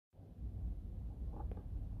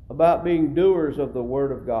about being doers of the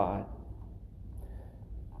Word of God.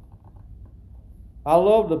 I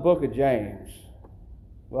love the book of James.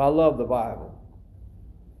 Well, I love the Bible.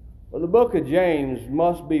 But the book of James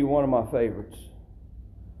must be one of my favorites.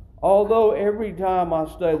 Although every time I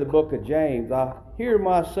study the book of James, I hear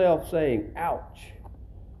myself saying, ouch,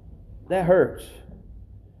 that hurts.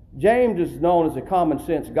 James is known as a common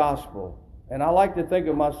sense gospel, and I like to think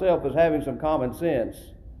of myself as having some common sense.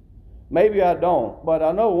 Maybe I don't, but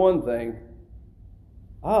I know one thing.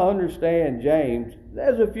 I understand James.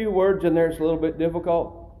 There's a few words in there that's a little bit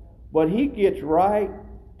difficult, but he gets right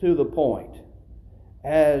to the point.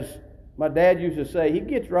 As my dad used to say, he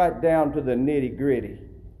gets right down to the nitty-gritty.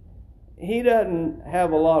 He doesn't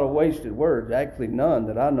have a lot of wasted words, actually none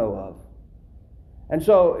that I know of. And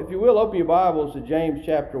so, if you will, open your Bibles to James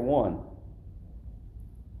chapter 1.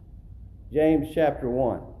 James chapter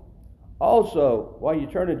 1. Also, while you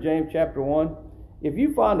turn to James chapter 1, if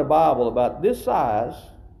you find a Bible about this size,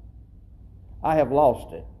 I have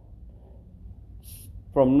lost it.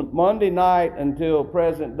 From Monday night until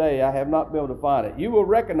present day, I have not been able to find it. You will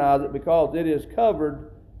recognize it because it is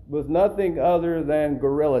covered with nothing other than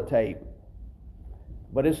Gorilla Tape.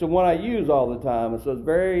 But it's the one I use all the time, and so it's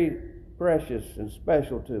very precious and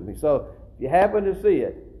special to me. So if you happen to see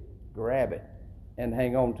it, grab it and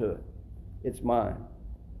hang on to it. It's mine.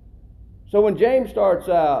 So when James starts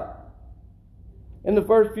out, in the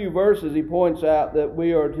first few verses, he points out that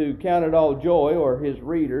we are to count it all joy, or his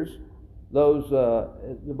readers, those,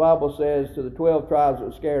 the Bible says, to the 12 tribes that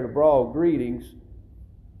were scattered abroad, greetings.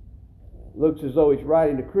 Looks as though he's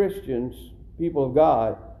writing to Christians, people of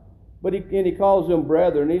God. But he calls them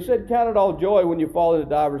brethren. He said, count it all joy when you fall into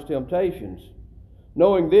divers temptations,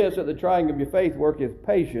 knowing this, that the trying of your faith worketh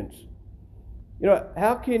patience. You know,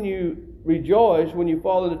 how can you rejoice when you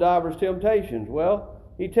fall into divers temptations? Well,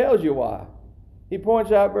 he tells you why. He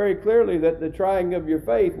points out very clearly that the trying of your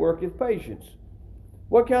faith worketh patience.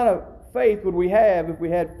 What kind of faith would we have if we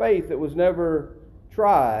had faith that was never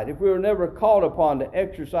tried, if we were never called upon to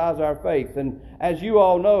exercise our faith? And as you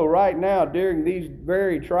all know, right now, during these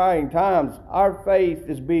very trying times, our faith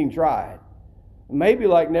is being tried. Maybe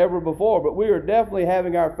like never before, but we are definitely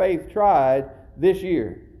having our faith tried this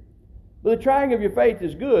year. But the trying of your faith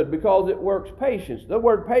is good because it works patience. The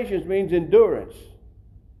word patience means endurance.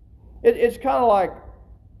 It's kind of like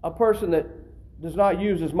a person that does not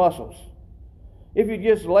use his muscles. If you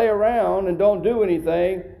just lay around and don't do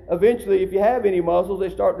anything, eventually, if you have any muscles, they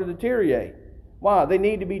start to deteriorate. Why? They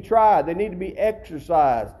need to be tried. They need to be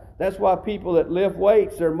exercised. That's why people that lift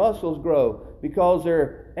weights, their muscles grow, because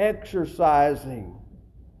they're exercising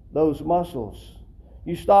those muscles.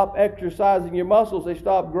 You stop exercising your muscles, they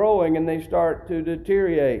stop growing and they start to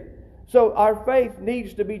deteriorate. So our faith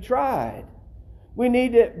needs to be tried. We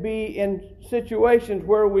need to be in situations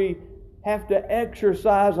where we have to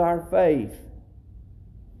exercise our faith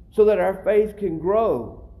so that our faith can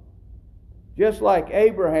grow. Just like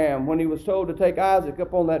Abraham, when he was told to take Isaac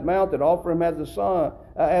up on that mountain, offer him as a son,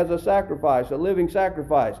 as a sacrifice, a living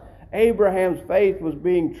sacrifice. Abraham's faith was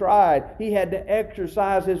being tried. He had to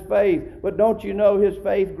exercise his faith. But don't you know his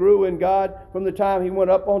faith grew in God from the time he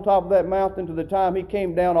went up on top of that mountain to the time he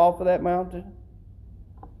came down off of that mountain?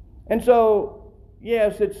 And so,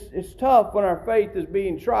 yes, it's tough when our faith is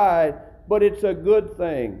being tried, but it's a good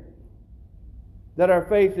thing that our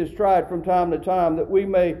faith is tried from time to time, that we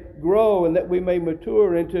may grow and that we may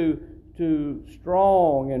mature into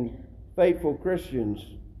strong and faithful Christians.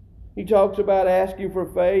 He talks about asking for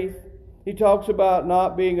faith. He talks about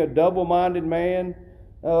not being a double-minded man.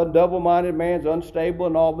 A double-minded man's unstable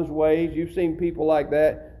in all of his ways. You've seen people like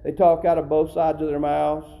that. They talk out of both sides of their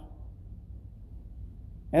mouths.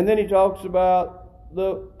 And then he talks about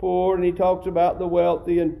the poor, and he talks about the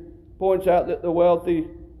wealthy, and points out that the wealthy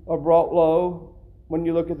are brought low when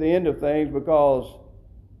you look at the end of things, because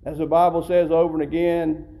as the Bible says over and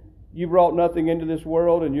again, you brought nothing into this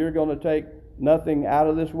world and you're going to take nothing out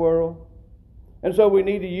of this world. And so we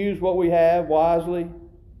need to use what we have wisely.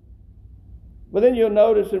 But then you'll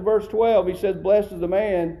notice in verse 12, he says, blessed is the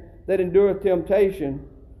man that endureth temptation,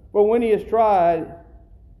 for when he is tried,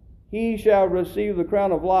 he shall receive the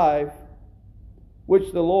crown of life,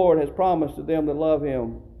 which the Lord has promised to them that love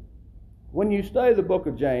him. When you study the book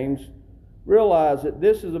of James, realize that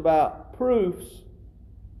this is about proofs,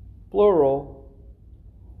 plural,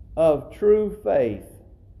 of true faith.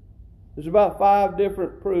 There's about 5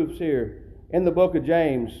 different proofs here in the book of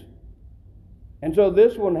James. And so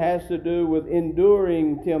this one has to do with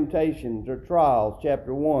enduring temptations or trials,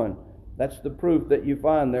 chapter 1. That's the proof that you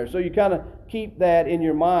find there. So you kind of keep that in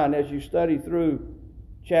your mind as you study through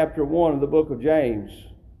chapter 1 of the book of James.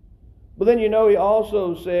 But then he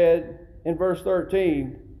also said in verse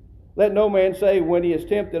 13, let no man say when he is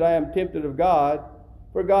tempted, I am tempted of God,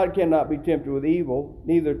 for God cannot be tempted with evil,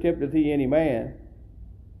 neither tempteth he any man.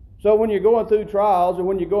 So when you're going through trials and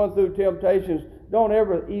when you're going through temptations, don't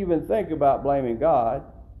ever even think about blaming God.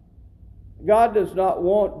 God does not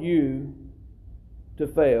want you to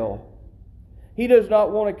fail. He does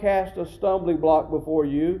not want to cast a stumbling block before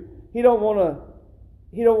you. He don't want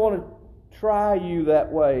to try you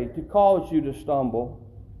that way to cause you to stumble.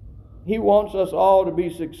 He wants us all to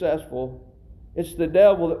be successful. It's the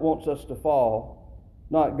devil that wants us to fall,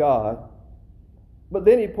 not God. But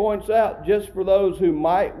then he points out, just for those who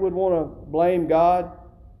would want to blame God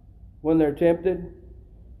when they're tempted,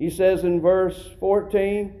 he says in verse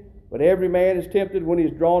 14, but every man is tempted when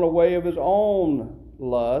he's drawn away of his own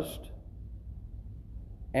lust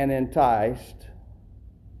and enticed.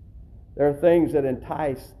 There are things that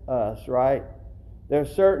entice us, right? There are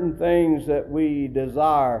certain things that we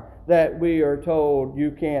desire that we are told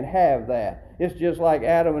you can't have that. It's just like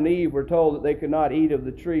Adam and Eve were told that they could not eat of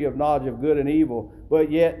the tree of knowledge of good and evil, but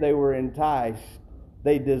yet they were enticed.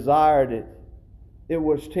 They desired it. It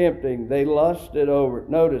was tempting. They lusted over it.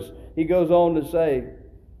 Notice, he goes on to say,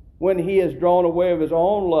 when he is drawn away of his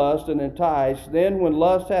own lust and enticed, then when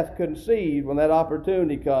lust hath conceived, when that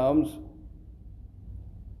opportunity comes,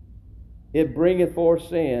 it bringeth forth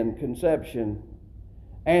sin, conception.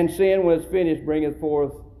 And sin, when it's finished, bringeth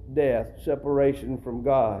forth death, separation from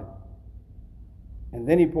God. And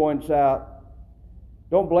then he points out,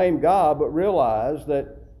 don't blame God, but realize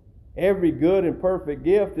that every good and perfect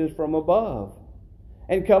gift is from above,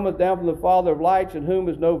 and cometh down from the Father of lights, in whom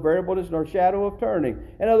is no variableness nor shadow of turning.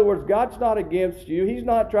 In other words, God's not against you. He's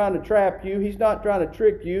not trying to trap you. He's not trying to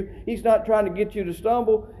trick you. He's not trying to get you to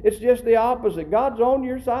stumble. It's just the opposite. God's on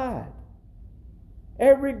your side.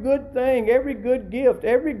 Every good thing, every good gift,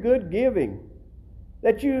 every good giving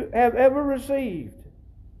that you have ever received,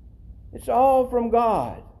 it's all from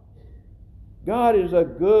God. God is a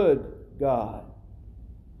good God.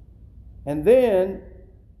 And then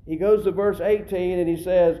he goes to verse 18 and he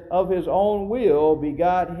says, of his own will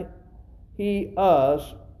begot he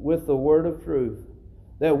us with the word of truth,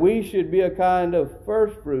 that we should be a kind of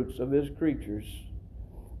first fruits of his creatures.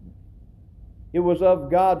 It was of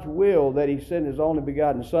God's will that he sent his only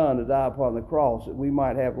begotten Son to die upon the cross, that we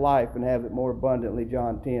might have life and have it more abundantly,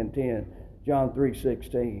 John 10:10, John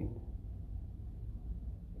 3:16.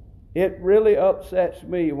 It really upsets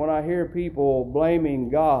me when I hear people blaming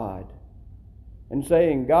God and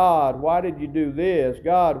saying, God, why did you do this?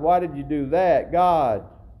 God, why did you do that? God.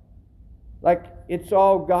 Like it's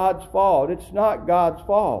all God's fault. It's not God's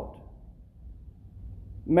fault.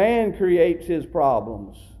 Man creates his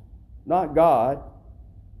problems, not God.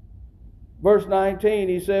 Verse 19,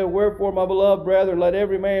 he said, wherefore, my beloved brethren, let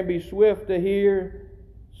every man be swift to hear,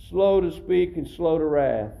 slow to speak, and slow to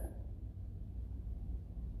wrath.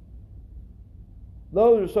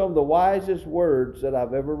 Those are some of the wisest words that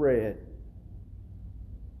I've ever read.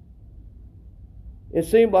 It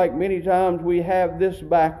seems like many times we have this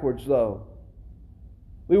backwards, though.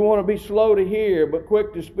 We want to be slow to hear, but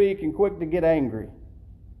quick to speak and quick to get angry.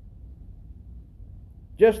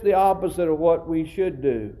 Just the opposite of what we should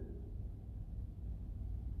do.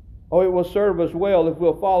 Oh, it will serve us well if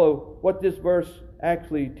we'll follow what this verse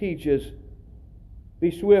actually teaches.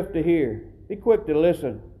 Be swift to hear. Be quick to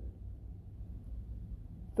listen.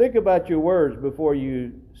 Think about your words before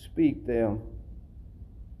you speak them.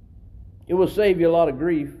 It will save you a lot of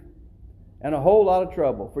grief and a whole lot of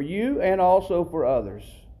trouble for you and also for others.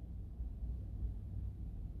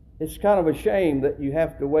 It's kind of a shame that you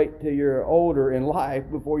have to wait till you're older in life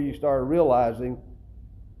before you start realizing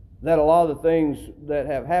that a lot of the things that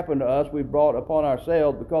have happened to us we brought upon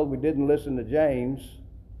ourselves because we didn't listen to James,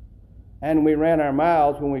 and we ran our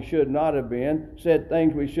mouths when we should not have been, said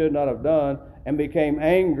things we should not have done, and became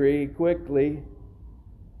angry quickly.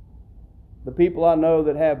 The people I know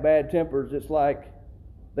that have bad tempers, it's like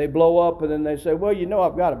they blow up and then they say, well, you know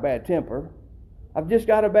I've got a bad temper. I've just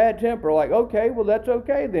got a bad temper. Like, okay, well that's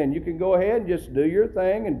okay then. You can go ahead and just do your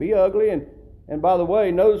thing and be ugly. And by the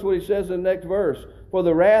way, notice what he says in the next verse. For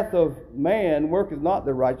the wrath of man worketh not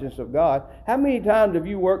the righteousness of God. How many times have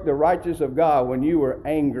you worked the righteousness of God when you were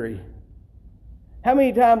angry? How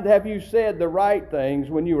many times have you said the right things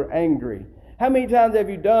when you were angry? How many times have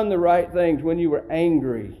you done the right things when you were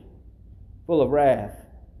angry, full of wrath?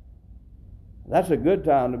 That's a good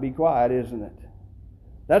time to be quiet, isn't it?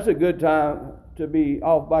 That's a good time to be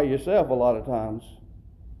off by yourself a lot of times.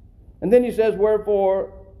 And then he says,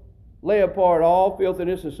 wherefore, lay apart all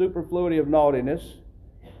filthiness and superfluity of naughtiness.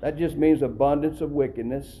 That just means abundance of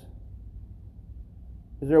wickedness.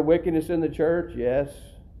 Is there wickedness in the church? Yes.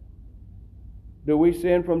 Do we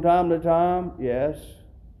sin from time to time? Yes.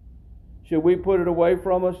 Should we put it away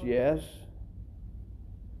from us? Yes.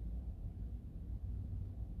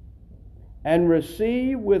 And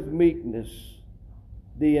receive with meekness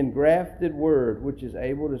the engrafted word which is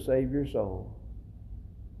able to save your soul.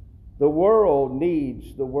 The world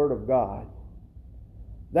needs the Word of God.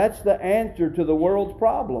 That's the answer to the world's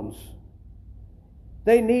problems.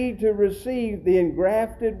 They need to receive the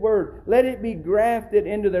engrafted Word. Let it be grafted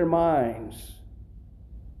into their minds,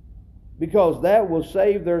 because that will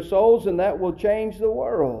save their souls and that will change the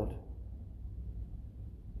world.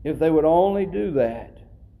 If they would only do that.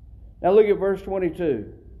 Now look at verse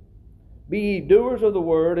 22. Be ye doers of the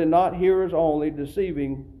word and not hearers only,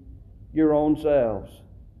 deceiving your own selves.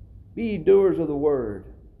 Be ye doers of the word.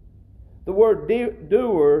 The word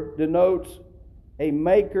doer denotes a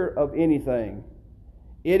maker of anything.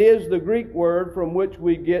 It is the Greek word from which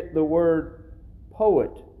we get the word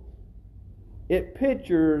poet. It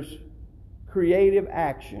pictures creative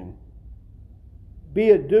action.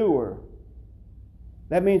 Be a doer.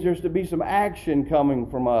 That means there's to be some action coming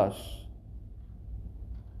from us.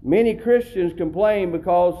 Many Christians complain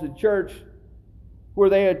because the church where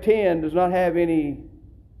they attend does not have any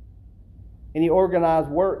organized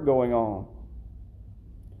work going on.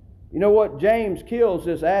 You know what? James kills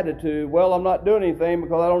this attitude. Well, I'm not doing anything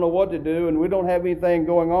because I don't know what to do and we don't have anything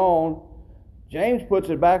going on. James puts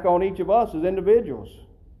it back on each of us as individuals.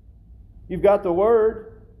 You've got the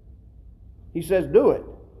Word. He says, do it.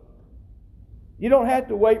 You don't have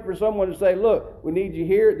to wait for someone to say, look, we need you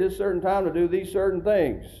here at this certain time to do these certain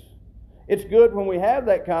things. It's good when we have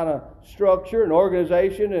that kind of structure and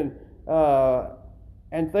organization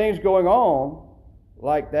and things going on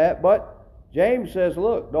like that. But James says,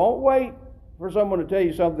 look, don't wait for someone to tell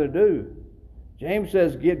you something to do. James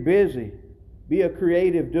says, get busy. Be a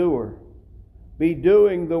creative doer. Be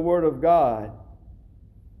doing the Word of God.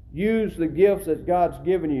 Use the gifts that God's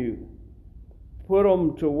given you. Put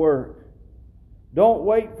them to work. Don't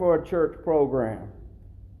wait for a church program.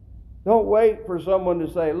 Don't wait for someone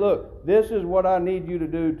to say, look, this is what I need you to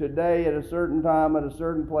do today at a certain time, at a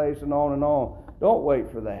certain place, and on and on. Don't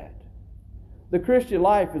wait for that. The Christian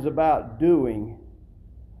life is about doing,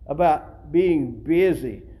 about being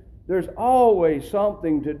busy. There's always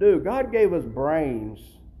something to do. God gave us brains.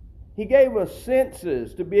 He gave us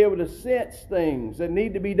senses to be able to sense things that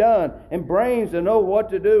need to be done, and brains to know what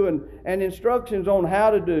to do, and instructions on how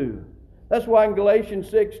to do. That's why in Galatians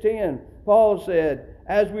 6:10, Paul said,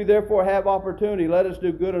 as we therefore have opportunity, let us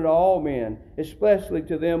do good unto all men, especially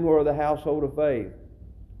to them who are the household of faith.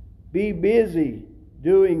 Be busy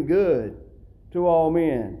doing good to all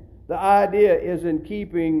men. The idea is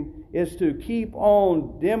to keep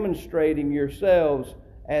on demonstrating yourselves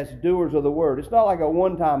as doers of the Word. It's not like a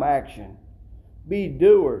one-time action. Be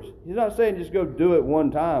doers. He's not saying just go do it one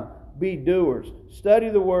time. Be doers. Study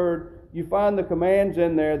the Word. You find the commands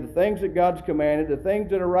in there, the things that God's commanded, the things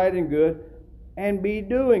that are right and good, and be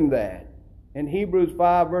doing that. In Hebrews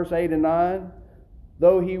 5, verse 8 and 9,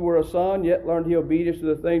 though he were a son, yet learned he obedience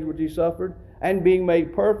to the things which he suffered, and being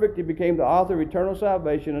made perfect, he became the author of eternal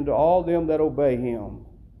salvation unto all them that obey him.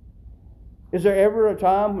 Is there ever a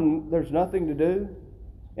time when there's nothing to do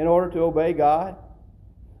in order to obey God?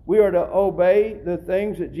 We are to obey the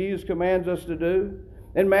things that Jesus commands us to do.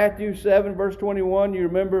 In Matthew 7, verse 21, you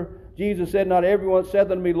remember Jesus said, not everyone saith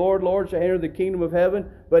unto me, Lord, Lord, shall enter the kingdom of heaven,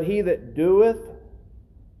 but he that doeth,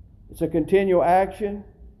 it's a continual action,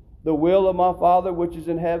 the will of my Father which is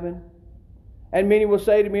in heaven. And many will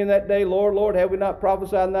say to me in that day, Lord, Lord, have we not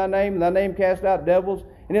prophesied in thy name, in thy name cast out devils,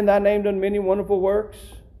 and in thy name done many wonderful works?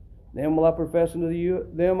 Then will I profess unto you,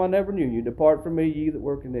 them I never knew you. Depart from me, ye that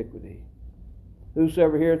work iniquity.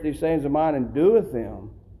 Whosoever heareth these sayings of mine and doeth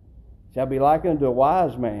them shall be like unto a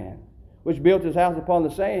wise man, which built his house upon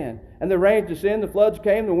the sand. And the rains descended, the floods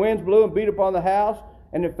came, the winds blew and beat upon the house,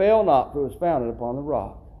 and it fell not, for it was founded upon the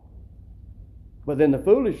rock. But then the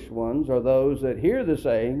foolish ones are those that hear the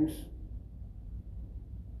sayings,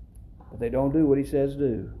 but they don't do what he says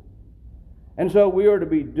do. And so we are to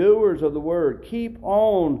be doers of the Word. Keep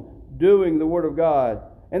on doing the Word of God.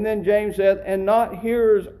 And then James said, and not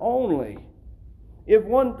hearers only. If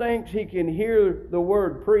one thinks he can hear the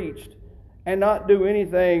Word preached and not do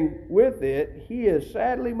anything with it, he is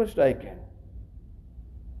sadly mistaken.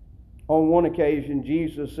 On one occasion,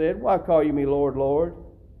 Jesus said, why call you me Lord, Lord,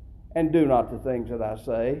 and do not the things that I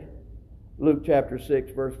say? Luke chapter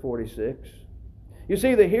 6, verse 46. You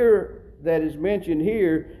see, the hearer that is mentioned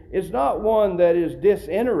here is not one that is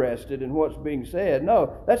disinterested in what's being said.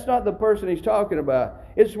 No, that's not the person he's talking about.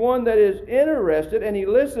 It's one that is interested and he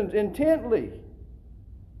listens intently.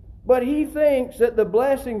 But he thinks that the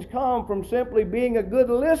blessings come from simply being a good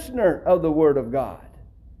listener of the Word of God.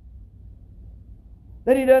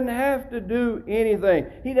 That he doesn't have to do anything.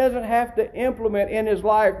 He doesn't have to implement in his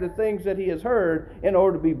life the things that he has heard in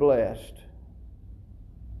order to be blessed.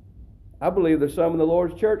 I believe there's some in the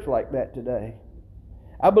Lord's church like that today.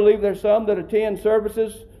 I believe there's some that attend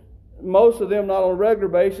services, most of them not on a regular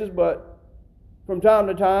basis, but from time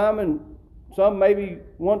to time, and some maybe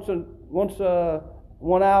once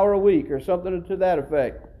 1 hour a week or something to that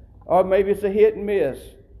effect. Or maybe it's a hit and miss.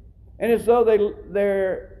 And it's though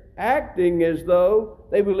they're acting as though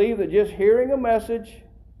they believe that just hearing a message,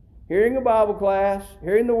 hearing a Bible class,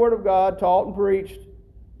 hearing the Word of God taught and preached,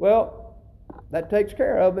 well, that takes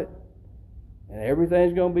care of it. And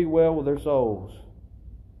everything's going to be well with their souls.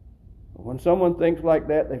 But when someone thinks like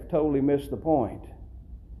that, they've totally missed the point.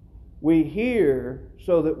 We hear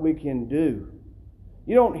so that we can do.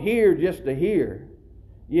 You don't hear just to hear.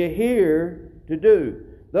 You hear to do.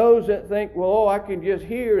 Those that think, well, I can just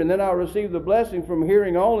hear and then I'll receive the blessing from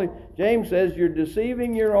hearing only, James says you're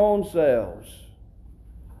deceiving your own selves.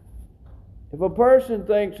 If a person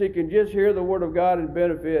thinks he can just hear the Word of God and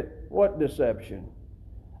benefit, what deception?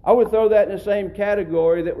 I would throw that in the same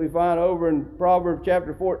category that we find over in Proverbs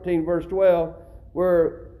chapter 14, verse 12,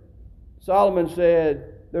 where Solomon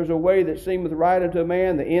said, there's a way that seemeth right unto a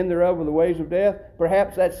man, the end thereof are the ways of death.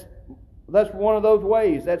 Perhaps that's one of those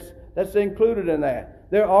ways. That's included in that.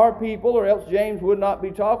 There are people, or else James would not be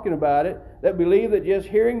talking about it, that believe that just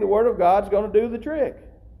hearing the Word of God is going to do the trick.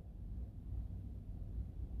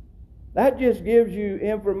 That just gives you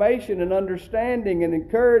information and understanding and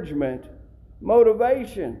encouragement,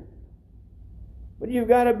 motivation. But you've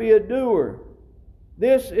got to be a doer.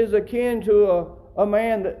 This is akin to a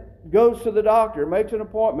man that goes to the doctor, makes an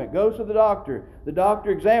appointment, goes to the doctor. The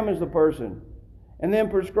doctor examines the person and then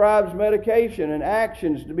prescribes medication and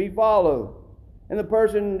actions to be followed. And the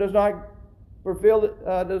person does not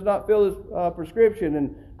fill his prescription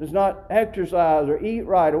and does not exercise or eat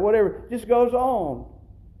right or whatever. It just goes on.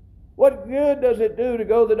 What good does it do to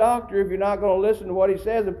go to the doctor if you're not going to listen to what he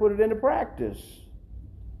says and put it into practice?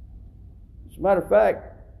 As a matter of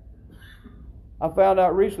fact, I found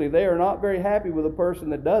out recently they are not very happy with a person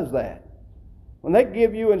that does that. When they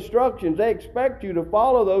give you instructions, they expect you to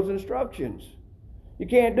follow those instructions. You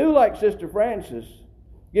can't do like Sister Francis.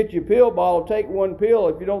 Get your pill bottle, take one pill.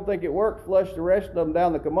 If you don't think it works, flush the rest of them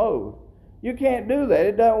down the commode. You can't do that.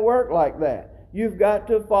 It doesn't work like that. You've got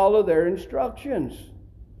to follow their instructions.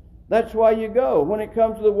 That's why you go. When it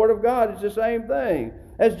comes to the Word of God, it's the same thing.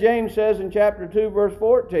 As James says in chapter 2, verse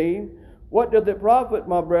 14, what doth it profit,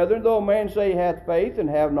 my brethren, though a man say he hath faith and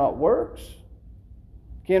have not works?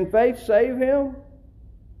 Can faith save him?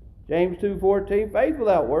 James 2:14, faith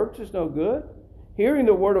without works is no good. Hearing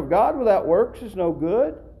the Word of God without works is no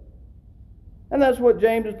good. And that's what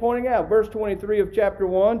James is pointing out. Verse 23 of chapter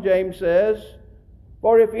 1, James says,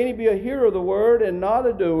 for if any be a hearer of the Word and not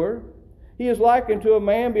a doer, he is likened to a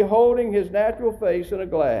man beholding his natural face in a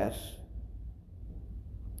glass.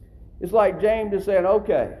 It's like James is saying,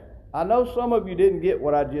 okay, I know some of you didn't get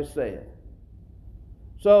what I just said.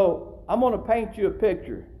 So I'm going to paint you a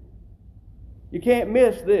picture. You can't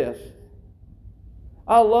miss this.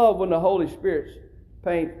 I love when the Holy Spirit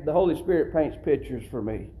paints pictures for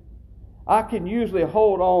me. I can usually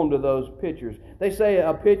hold on to those pictures. They say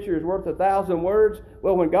a picture is worth 1,000 words.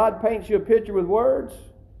 Well, when God paints you a picture with words,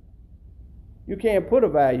 you can't put a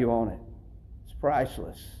value on it. It's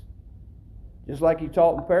priceless. Just like He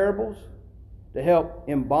taught in parables to help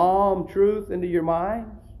embalm truth into your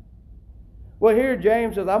minds. Well, here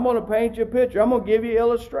James says, I'm going to paint you a picture. I'm going to give you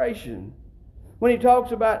illustration. When he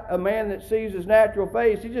talks about a man that sees his natural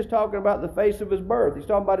face, he's just talking about the face of his birth. He's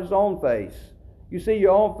talking about his own face. You see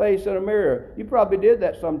your own face in a mirror. You probably did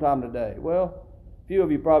that sometime today. Well, a few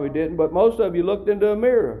of you probably didn't, but most of you looked into a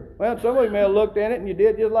mirror. Well, some of you may have looked in it and you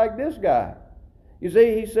did just like this guy. You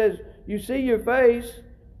see, he says, you see your face,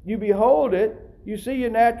 you behold it, you see your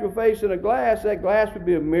natural face in a glass. That glass would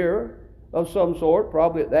be a mirror of some sort,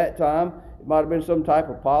 probably at that time. It might have been some type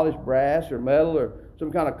of polished brass or metal or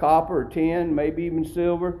some kind of copper or tin, maybe even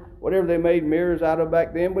silver, whatever they made mirrors out of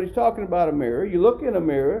back then. But he's talking about a mirror. You look in a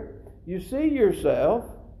mirror, you see yourself,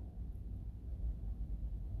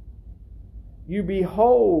 you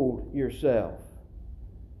behold yourself.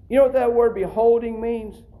 You know what that word beholding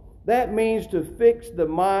means? That means to fix the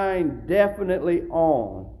mind definitely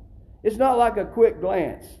on. It's not like a quick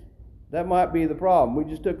glance. That might be the problem. We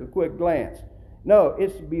just took a quick glance. No,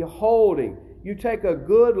 it's beholding. You take a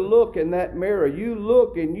good look in that mirror. You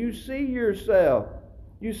look and you see yourself.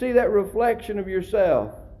 You see that reflection of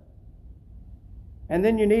yourself. And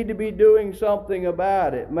then you need to be doing something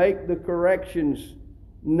about it. Make the corrections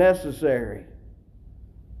necessary.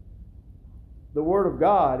 The Word of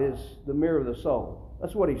God is the mirror of the soul.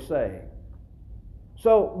 That's what he's saying.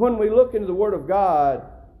 So when we look into the Word of God,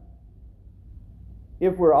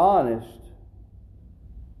 if we're honest,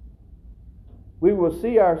 we will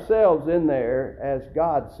see ourselves in there as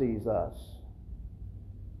God sees us.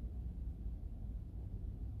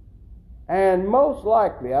 And most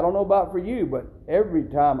likely, I don't know about for you, but every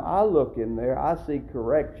time I look in there, I see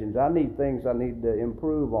corrections. I need things I need to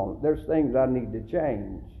improve on. There's things I need to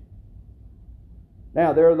change.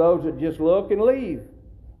 Now, there are those that just look and leave.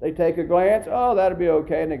 They take a glance, oh, that'll be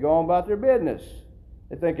okay, and they go on about their business.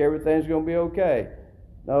 They think everything's going to be okay.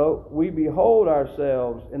 No, we behold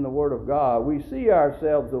ourselves in the Word of God. We see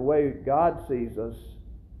ourselves the way God sees us,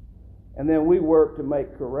 and then we work to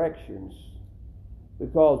make corrections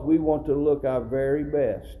because we want to look our very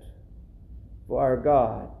best for our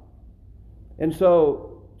God. And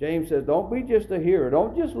so, James says, don't be just a hearer.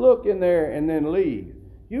 Don't just look in there and then leave.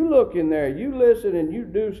 You look in there, you listen, and you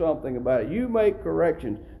do something about it. You make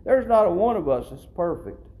corrections. There's not a one of us that's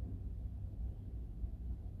perfect.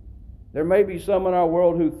 There may be some in our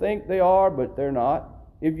world who think they are, but they're not.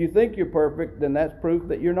 If you think you're perfect, then that's proof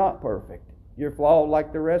that you're not perfect. You're flawed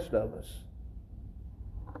like the rest of us.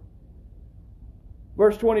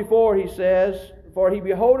 Verse 24, he says, for he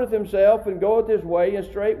beholdeth himself and goeth his way, and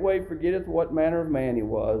straightway forgetteth what manner of man he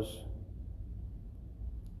was.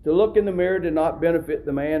 To look in the mirror did not benefit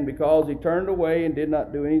the man, because he turned away and did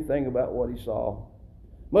not do anything about what he saw.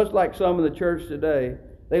 Much like some in the church today,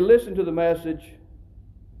 they listen to the message,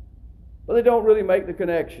 but they don't really make the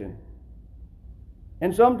connection.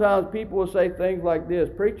 And sometimes people will say things like this,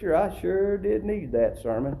 preacher, I sure did need that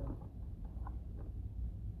sermon.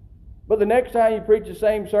 But the next time you preach the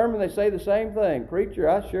same sermon, they say the same thing. Preacher,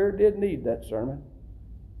 I sure did need that sermon.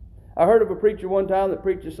 I heard of a preacher one time that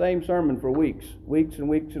preached the same sermon for weeks and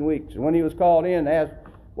weeks and weeks. And when he was called in and asked,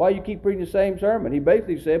 why you keep preaching the same sermon? He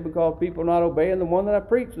basically said, because people are not obeying the one that I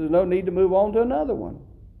preach, there's no need to move on to another one.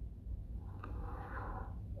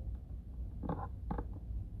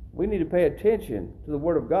 We need to pay attention to the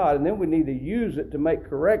Word of God, and then we need to use it to make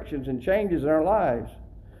corrections and changes in our lives.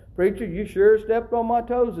 Preacher, you sure stepped on my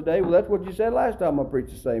toes today. Well, that's what you said last time I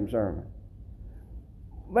preached the same sermon.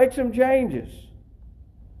 Make some changes.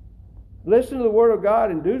 Listen to the Word of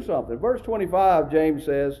God and do something. Verse 25, James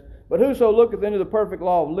says, but whoso looketh into the perfect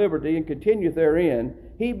law of liberty and continueth therein,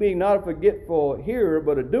 he being not a forgetful hearer,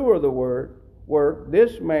 but a doer of the work,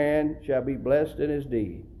 this man shall be blessed in his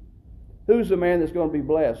deed. Who's the man that's going to be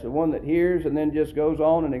blessed? The one that hears and then just goes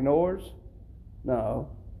on and ignores? No.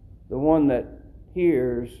 The one that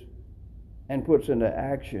hears and puts into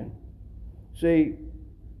action. See,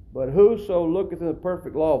 but whoso looketh in the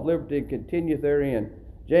perfect law of liberty and continueth therein.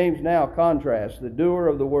 James now contrasts the doer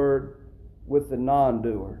of the word with the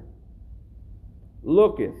non-doer.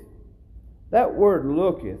 Looketh. That word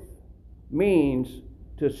looketh means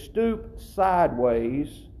to stoop sideways,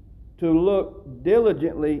 to look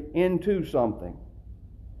diligently into something.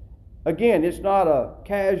 Again, it's not a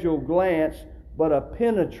casual glance, but a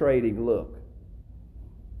penetrating look.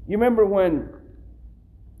 You remember when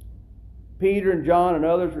Peter and John and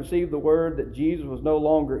others received the word that Jesus was no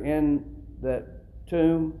longer in that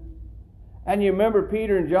tomb? And you remember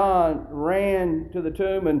Peter and John ran to the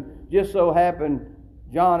tomb, and just so happened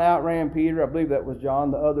John outran Peter. I believe that was John,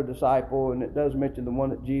 the other disciple, and it does mention the one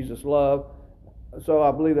that Jesus loved. So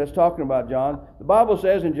I believe that's talking about John. The Bible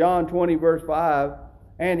says in John 20 verse 5,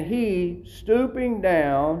 and he, stooping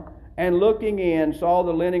down and looking in, saw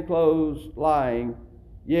the linen clothes lying,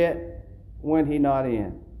 yet went he not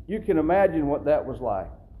in. You can imagine what that was like.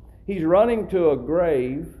 He's running to a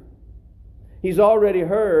grave. He's already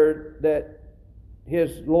heard that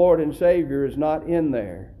his Lord and Savior is not in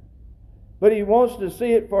there. But he wants to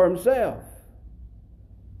see it for himself.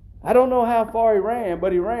 I don't know how far he ran,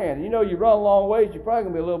 but he ran. You know, you run a long ways, you're probably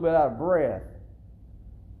going to be a little bit out of breath.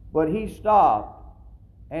 But he stopped,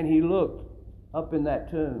 and he looked up in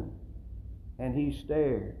that tomb, and he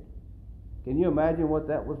stared. Can you imagine what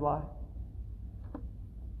that was like?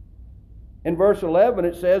 In verse 11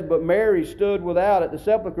 it says, but Mary stood without at the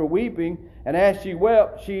sepulchre weeping, and as she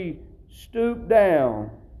wept, she stooped down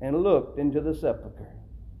and looked into the sepulchre.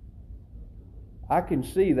 I can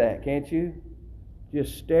see that, can't you?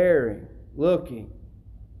 Just staring, looking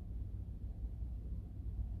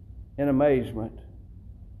in amazement.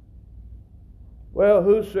 Well,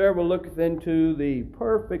 whosoever looketh into the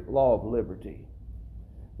perfect law of liberty.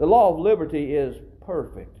 The law of liberty is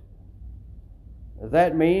perfect.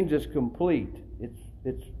 That means it's complete.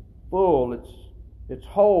 It's full. It's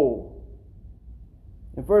whole.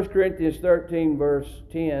 In 1 Corinthians 13, verse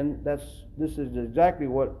 10, this is exactly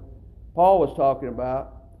what Paul was talking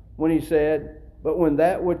about when he said, "But when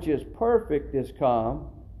that which is perfect is come,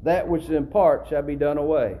 that which is in part shall be done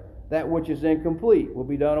away. That which is incomplete will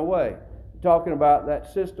be done away." Talking about that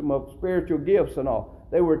system of spiritual gifts and all.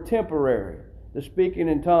 They were temporary. The speaking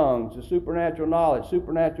in tongues, the supernatural knowledge,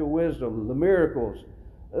 supernatural wisdom, the miracles.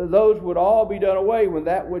 Those would all be done away when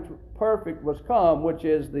that which perfect was come, which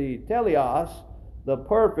is the teleos, the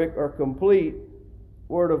perfect or complete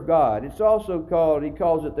Word of God. It's also called, he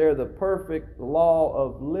calls it there, the perfect law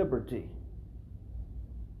of liberty.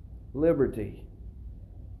 Liberty.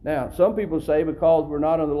 Now, some people say because we're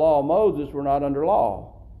not under the law of Moses, we're not under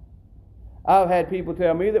law. I've had people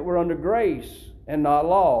tell me that we're under grace and not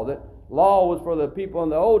law, that law was for the people in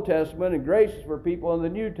the Old Testament and grace is for people in the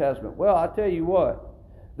New Testament. Well, I tell you what,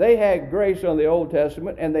 they had grace on the Old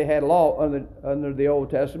Testament and they had law under the Old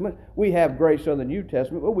Testament. We have grace on the New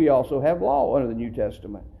Testament, but we also have law under the New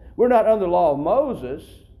Testament. We're not under the law of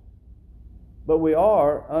Moses, but we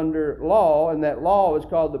are under law, and that law is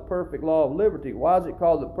called the perfect law of liberty. Why is it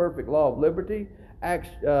called the perfect law of liberty?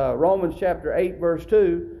 Romans chapter 8, verse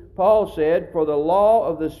 2, Paul said, "For the law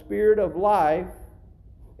of the Spirit of life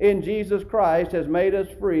in Jesus Christ has made us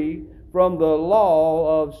free from the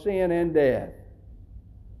law of sin and death."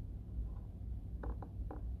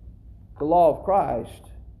 The law of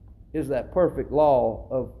Christ is that perfect law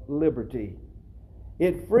of liberty.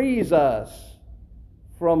 It frees us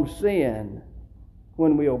from sin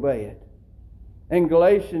when we obey it. In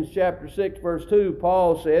Galatians chapter 6, verse 2,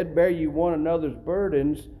 Paul said, "Bear ye one another's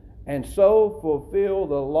burdens, and so fulfill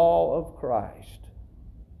the law of Christ."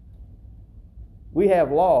 We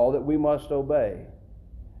have law that we must obey,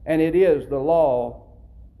 and it is the law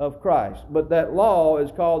of Christ. But that law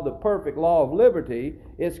is called the perfect law of liberty.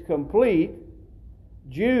 It's complete.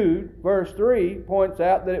 Jude, verse 3, points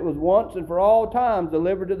out that it was once and for all times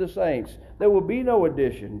delivered to the saints. There will be no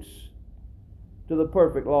additions to the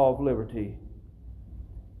perfect law of liberty.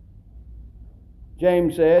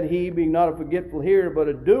 James said, "He being not a forgetful hearer, but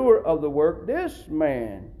a doer of the work, this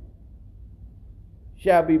man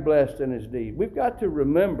shall be blessed in his deed." We've got to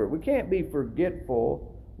remember, we can't be forgetful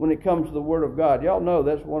when it comes to the Word of God. Y'all know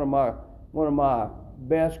that's one of my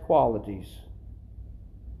best qualities.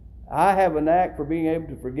 I have a knack for being able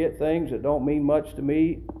to forget things that don't mean much to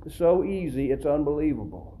me. It's so easy, it's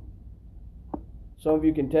unbelievable. Some of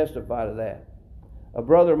you can testify to that. A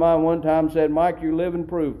brother of mine one time said, "Mike, you're living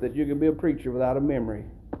proof that you can be a preacher without a memory."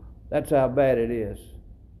 That's how bad it is.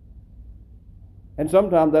 And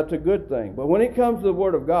sometimes that's a good thing. But when it comes to the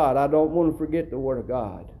Word of God, I don't want to forget the Word of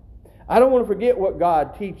God. I don't want to forget what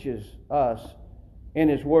God teaches us in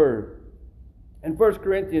His Word. In 1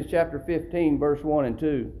 Corinthians chapter 15, verse 1 and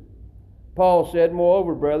 2, Paul said,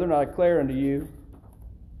 "Moreover, brethren, I declare unto you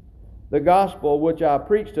the gospel which I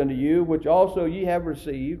preached unto you, which also ye have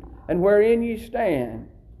received, and wherein ye stand,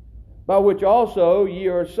 by which also ye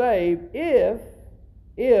are saved, if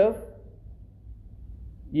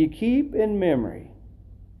ye keep in memory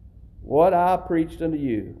what I preached unto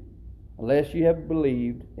you, unless ye have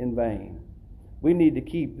believed in vain." We need to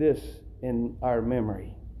keep this in our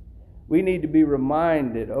memory. We need to be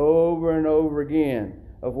reminded over and over again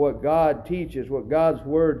of what God teaches, what God's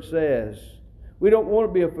Word says. We don't want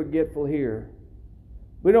to be a forgetful hearer.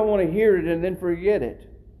 We don't want to hear it and then forget it.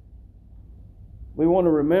 We want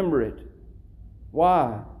to remember it.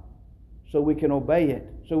 Why? So we can obey it,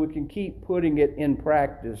 so we can keep putting it in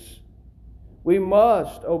practice. We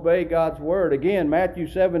must obey God's Word. Again, Matthew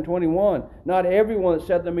 7:21, "Not everyone that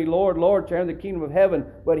saith unto me, Lord, Lord, shall enter the kingdom of heaven,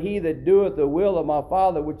 but he that doeth the will of my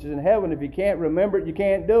Father which is in heaven." If you can't remember it, you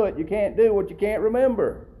can't do it. You can't do what you can't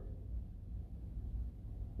remember.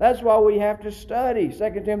 That's why we have to study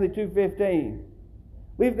 2 Timothy 2:15.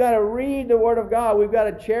 We've got to read the Word of God. We've got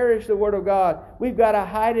to cherish the Word of God. We've got to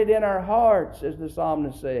hide it in our hearts, as the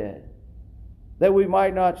psalmist said, that we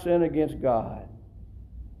might not sin against God.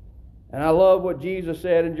 And I love what Jesus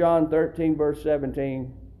said in John 13, verse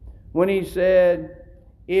 17, when He said,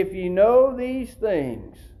 "If ye know these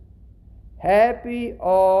things, happy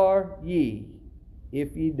are ye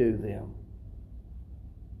if ye do them."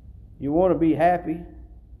 You want to be happy?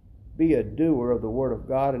 Be a doer of the Word of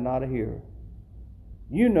God and not a hearer.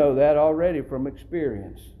 You know that already from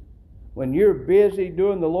experience. When you're busy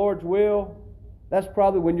doing the Lord's will, that's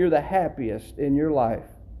probably when you're the happiest in your life.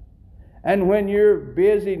 And when you're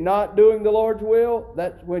busy not doing the Lord's will,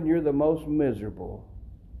 that's when you're the most miserable.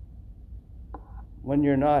 When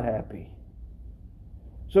you're not happy.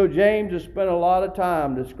 So James has spent a lot of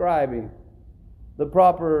time describing the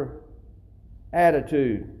proper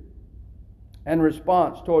attitude and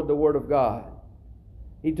response toward the Word of God.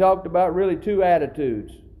 he talked about really two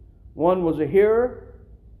attitudes. One was a hearer,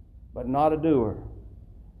 but not a doer.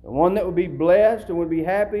 The one that would be blessed and would be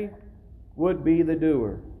happy would be the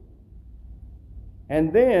doer.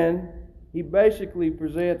 And then he basically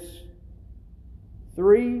presents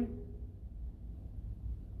three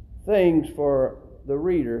things for the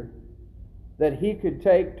reader that he could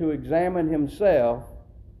take to examine himself,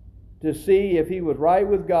 to see if he was right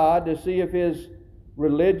with God, to see if his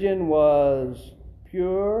religion was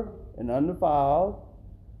pure and undefiled,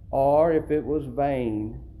 or if it was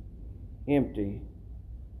vain, empty.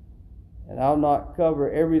 And I'll not cover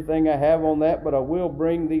everything I have on that, but I will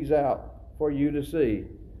bring these out for you to see.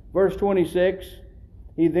 Verse 26,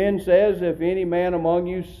 he then says, if any man among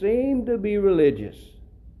you seem to be religious,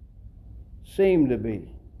 seem to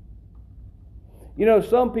be. You know,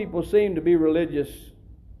 some people seem to be religious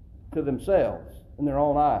to themselves in their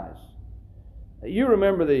own eyes. You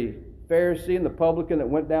remember the Pharisee and the publican that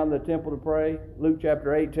went down to the temple to pray, Luke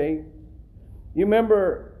chapter 18? You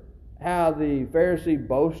remember how the Pharisee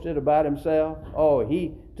boasted about himself? Oh,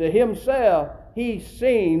 to himself, he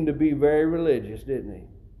seemed to be very religious, didn't he?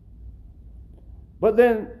 But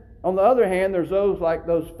then, on the other hand, there's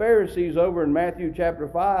those Pharisees over in Matthew chapter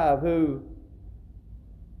 5 who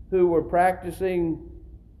were practicing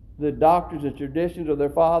the doctrines and traditions of their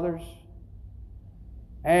fathers,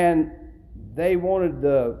 and they wanted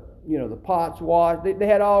the pots washed. They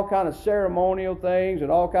had all kind of ceremonial things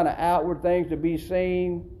and all kind of outward things to be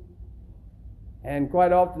seen. And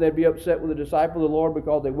quite often they'd be upset with the disciple of the Lord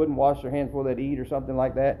because they wouldn't wash their hands before they'd eat or something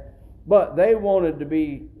like that. But they wanted to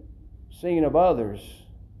be seen of others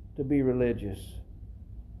to be religious.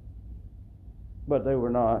 But they were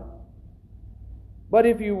not. But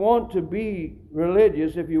if you want to be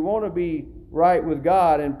religious, if you want to be right with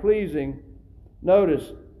God and pleasing,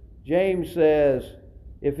 notice James says,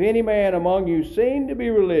 if any man among you seem to be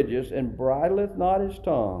religious and bridleth not his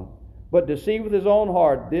tongue, but deceiveth his own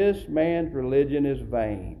heart, this man's religion is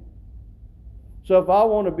vain. So if I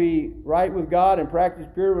want to be right with God and practice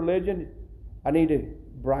pure religion, I need to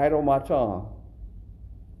bridle my tongue.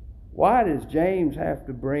 Why does James have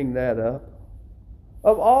to bring that up?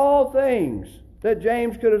 Of all things that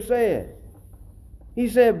James could have said, he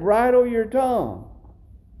said, bridle your tongue.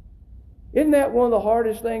 Isn't that one of the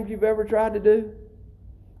hardest things you've ever tried to do?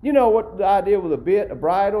 You know what the idea with a bit, a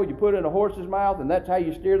bridle, you put it in a horse's mouth and that's how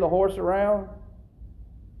you steer the horse around?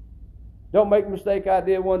 Don't make a mistake I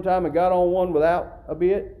did one time and got on one without a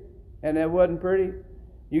bit and it wasn't pretty.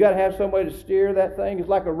 You got to have some way to steer that thing. It's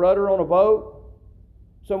like a rudder on a boat.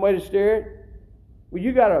 Some way to steer it. Well,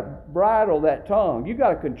 you got to bridle that tongue. You got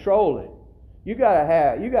to control it. You got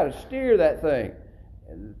to steer that thing.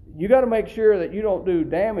 You got to make sure that you don't do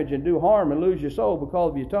damage and do harm and lose your soul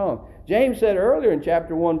because of your tongue. James said earlier in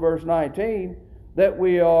chapter 1 verse 19 that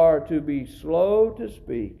we are to be slow to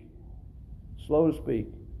speak. Slow to speak.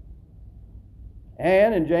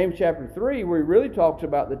 And in James chapter 3 where he really talks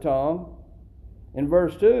about the tongue, in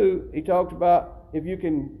verse 2 he talks about if you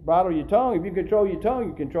can bridle your tongue, if you control your tongue,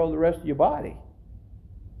 you control the rest of your body.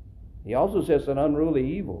 He also says it's an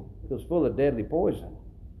unruly evil because it's full of deadly poison.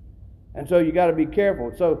 And so you got to be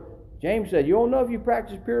careful. So James said, you don't know if you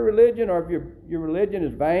practice pure religion or if your religion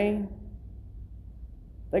is vain.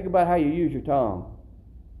 Think about how you use your tongue.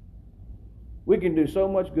 We can do so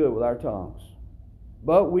much good with our tongues,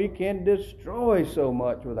 but we can destroy so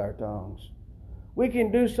much with our tongues. We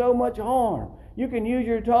can do so much harm. You can use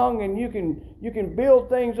your tongue and you can build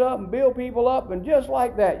things up and build people up, and just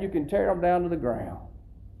like that you can tear them down to the ground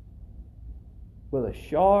with a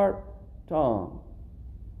sharp tongue.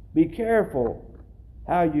 Be careful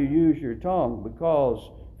how you use your tongue,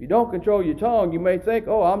 because if you don't control your tongue, you may think,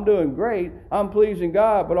 oh, I'm doing great, I'm pleasing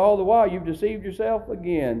God, but all the while you've deceived yourself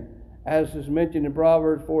again, as is mentioned in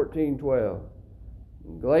Proverbs 14:12.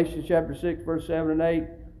 In Galatians chapter 6, verse 7 and 8,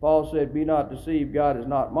 Paul said, be not deceived, God is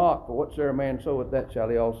not mocked, for whatsoever man soweth, that shall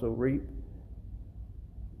he also reap.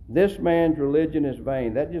 This man's religion is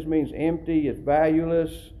vain. That just means empty, it's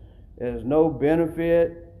valueless, it has no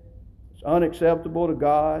benefit. It's unacceptable to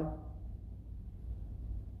God.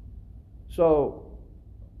 So,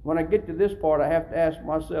 when I get to this part, I have to ask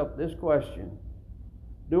myself this question.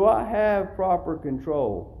 Do I have proper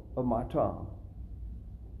control of my tongue?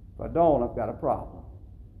 If I don't, I've got a problem.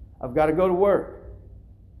 I've got to go to work.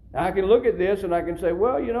 Now, I can look at this and I can say,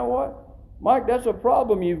 well, you know what? Mike, that's a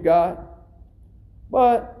problem you've got.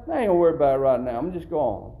 But I ain't going to worry about it right now. I'm just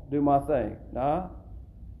going to do my thing. Nah.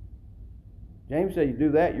 James said, you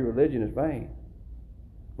do that, your religion is vain.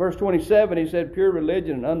 Verse 27, he said, pure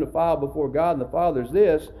religion and undefiled before God and the Father is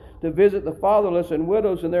this, to visit the fatherless and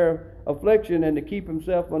widows in their affliction and to keep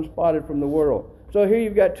himself unspotted from the world. So here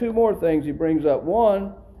you've got two more things he brings up.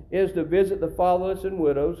 One is to visit the fatherless and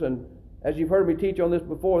widows, and as you've heard me teach on this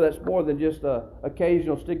before, that's more than just a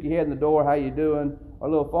occasional stick your head in the door, how you doing, or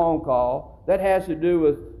a little phone call. That has to do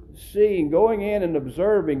with seeing, going in and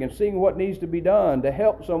observing and seeing what needs to be done to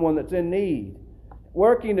help someone that's in need.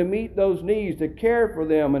 Working to meet those needs, to care for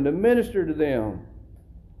them and to minister to them.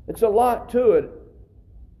 It's a lot to it.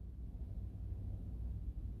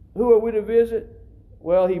 Who are we to visit?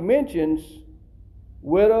 Well, he mentions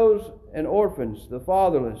widows and orphans, the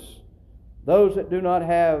fatherless, those that do not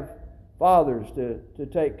have fathers to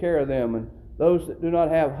take care of them, and those that do not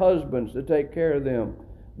have husbands to take care of them.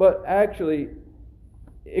 But actually,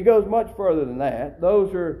 it goes much further than that.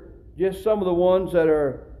 Those are just some of the ones that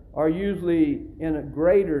are usually in a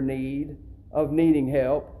greater need of needing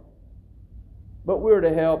help. But we're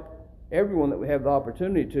to help everyone that we have the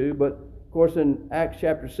opportunity to. But of course, in Acts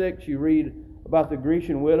chapter 6, you read about the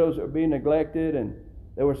Grecian widows that were being neglected, and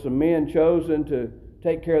there were some men chosen to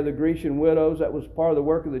take care of the Grecian widows. That was part of the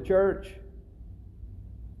work of the church.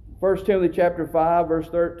 1 Timothy chapter 5, verse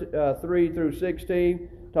 3 through 16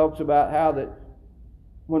 talks about how that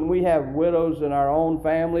when we have widows in our own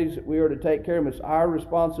families, we are to take care of them. It's our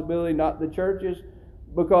responsibility, not the church's,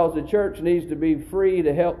 because the church needs to be free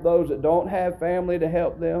to help those that don't have family to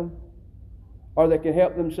help them, or that can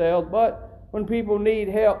help themselves. But when people need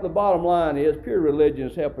help, the bottom line is pure religion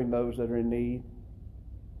is helping those that are in need.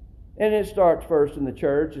 And it starts first in the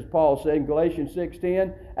church, as Paul said in Galatians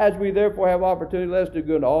 6:10, as we therefore have opportunity, let us do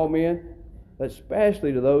good to all men, but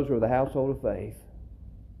especially to those who are the household of faith.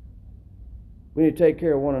 We need to take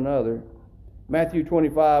care of one another. Matthew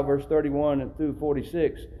 25, verse 31 through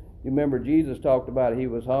 46, you remember Jesus talked about it. He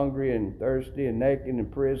was hungry and thirsty and naked and in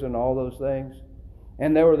prison, all those things.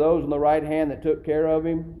 And there were those on the right hand that took care of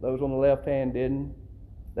him. Those on the left hand didn't.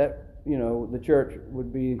 That, the church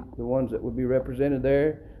would be the ones that would be represented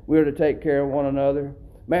there. We are to take care of one another.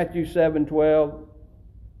 Matthew 7:12,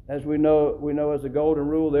 as we know as the golden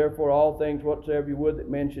rule, therefore all things whatsoever you would that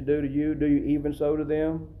men should do to you, do you even so to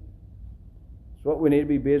them. It's what we need to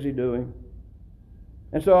be busy doing.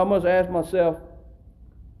 And so I must ask myself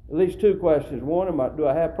at least two questions. One, do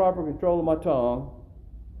I have proper control of my tongue?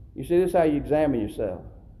 You see, this is how you examine yourself.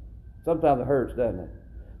 Sometimes it hurts, doesn't it?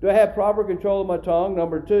 Do I have proper control of my tongue?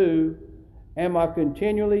 Number two, am I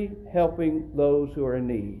continually helping those who are in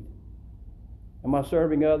need? Am I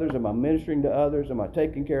serving others? Am I ministering to others? Am I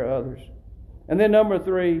taking care of others? And then number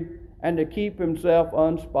three, and to keep himself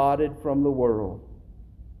unspotted from the world.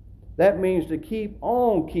 That means to keep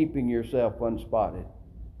on keeping yourself unspotted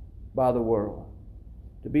by the world.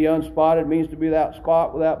 To be unspotted means to be without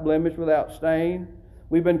spot, without blemish, without stain.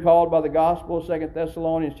 We've been called by the gospel, 2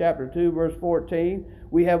 Thessalonians chapter 2, verse 14.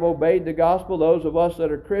 We have obeyed the gospel, those of us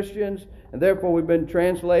that are Christians, and therefore we've been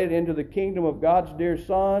translated into the kingdom of God's dear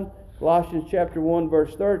Son, Colossians chapter 1,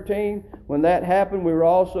 verse 13. When that happened, we were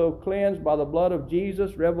also cleansed by the blood of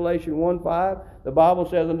Jesus, Revelation 1:5. The Bible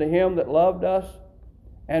says, unto him that loved us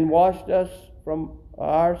and washed us from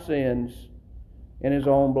our sins in his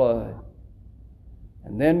own blood.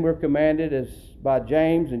 And then we're commanded, as by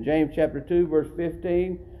James in James chapter 2, verse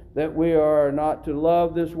 15, that we are not to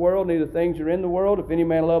love this world, neither things are in the world. If any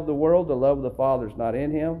man love the world, the love of the Father is not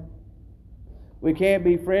in him. We can't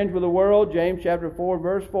be friends with the world. James chapter 4,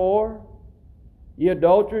 verse 4. Ye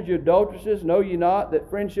adulterers, ye adulteresses, know ye not that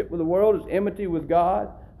friendship with the world is enmity with God?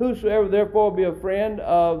 Whosoever therefore be a friend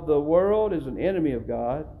of the world is an enemy of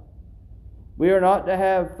God. We are not to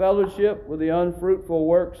have fellowship with the unfruitful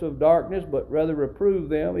works of darkness, but rather reprove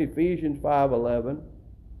them. Ephesians 5:11.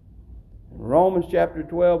 Romans chapter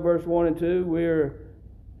 12, verse 1 and 2. We are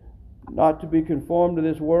not to be conformed to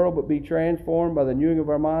this world, but be transformed by the renewing of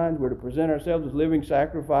our minds. We're to present ourselves as living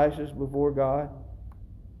sacrifices before God.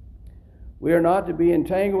 We are not to be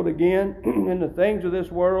entangled again in the things of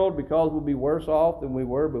this world, because we'll be worse off than we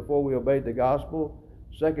were before we obeyed the gospel.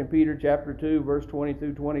 2 Peter chapter 2, verse 20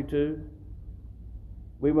 through 22.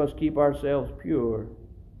 We must keep ourselves pure.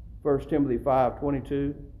 1 Timothy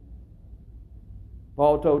 5:22.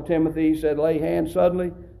 Paul told Timothy, he said, lay hands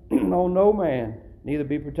suddenly on no man, neither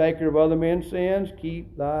be partaker of other men's sins.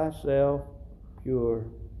 Keep thyself pure.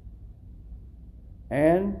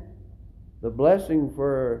 And the blessing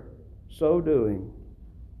for so doing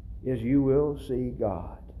is you will see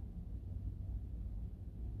God.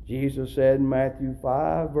 Jesus said in Matthew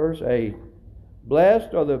 5, verse 8,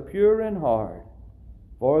 blessed are the pure in heart,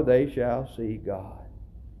 for they shall see God.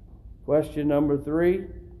 Question number 3,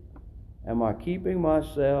 am I keeping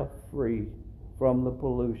myself free from the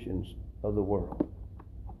pollutions of the world?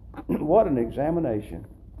 What an examination.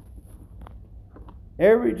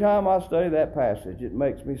 Every time I study that passage, it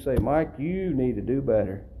makes me say, Mike, you need to do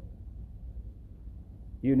better.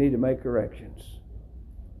 You need to make corrections.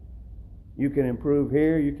 You can improve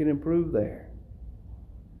here, you can improve there.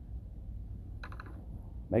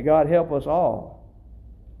 May God help us all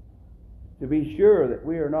to be sure that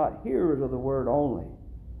we are not hearers of the word only,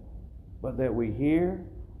 but that we hear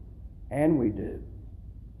and we do.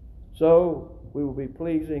 So we will be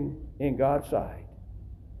pleasing in God's sight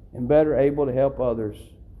and better able to help others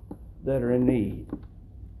that are in need.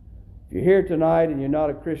 If you're here tonight and you're not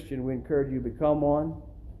a Christian, we encourage you to become one.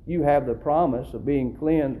 You have the promise of being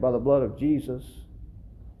cleansed by the blood of Jesus.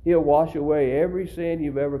 He'll wash away every sin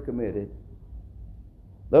you've ever committed.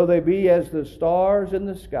 Though they be as the stars in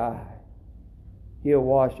the sky, He'll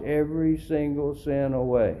wash every single sin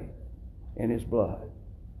away in His blood.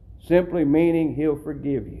 Simply meaning He'll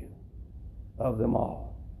forgive you of them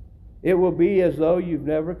all. It will be as though you've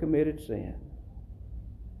never committed sin.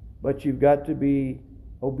 But you've got to be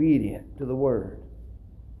obedient to the Word.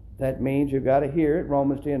 That means you've got to hear it,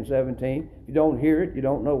 Romans 10:17. If you don't hear it, you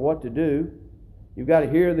don't know what to do. You've got to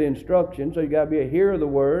hear the instructions, so you've got to be a hearer of the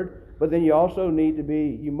Word. But then you also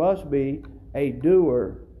you must be a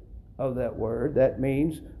doer of that Word. That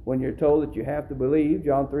means when you're told that you have to believe,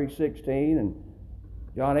 John 3:16 and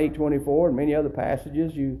John 8:24 and many other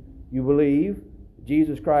passages, you believe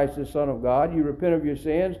Jesus Christ is the Son of God. You repent of your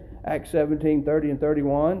sins, Acts 17:30 and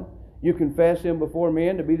 31. You confess Him before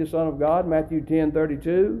men to be the Son of God, Matthew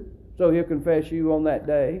 10:32. So He'll confess you on that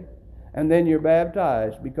day. And then you're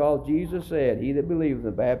baptized because Jesus said, He that believeth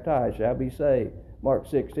and baptized shall be saved, Mark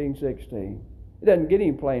 16:16. It doesn't get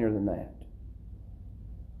any plainer than that.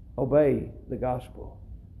 Obey the gospel.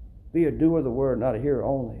 Be a doer of the word, not a hearer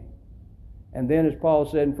only. And then as Paul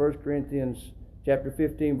said in 1 Corinthians chapter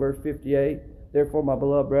 15, verse 58, therefore, my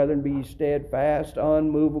beloved brethren, be ye steadfast,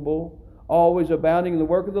 unmovable, always abounding in the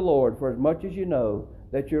work of the Lord, for as much as you know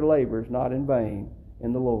that your labor is not in vain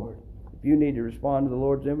in the Lord. If you need to respond to the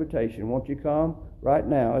Lord's invitation, won't you come right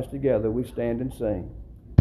now as together we stand and sing.